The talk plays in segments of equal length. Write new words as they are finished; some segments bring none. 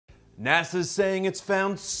NASA's saying it's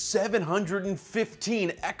found 715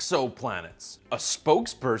 exoplanets. A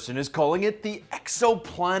spokesperson is calling it the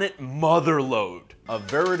exoplanet Motherload, a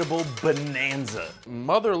veritable bonanza.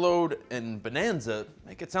 Motherload and bonanza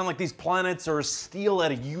make it sound like these planets are a steal at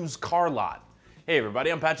a used car lot. Hey everybody,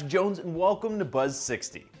 I'm Patrick Jones and welcome to Buzz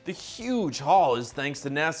 60. The huge haul is thanks to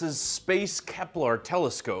NASA's Space Kepler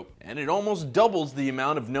Telescope, and it almost doubles the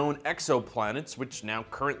amount of known exoplanets, which now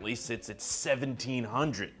currently sits at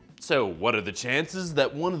 1,700. So what are the chances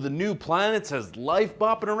that one of the new planets has life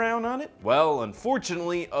bopping around on it? Well,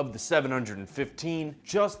 unfortunately, of the 715,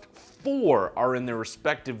 just 4 are in their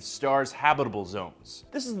respective stars' habitable zones.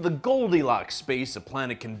 This is the Goldilocks space a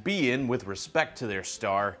planet can be in with respect to their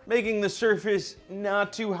star, making the surface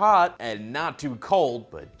not too hot and not too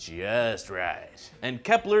cold, but just right. And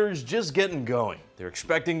Kepler's just getting going. They're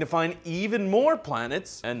expecting to find even more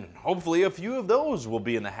planets, and hopefully a few of those will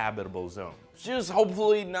be in the habitable zone. Just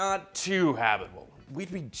hopefully not too habitable.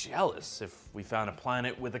 We'd be jealous if we found a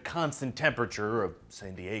planet with a constant temperature of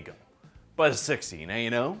San Diego. Buzz 60, now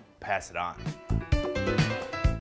you know, pass it on.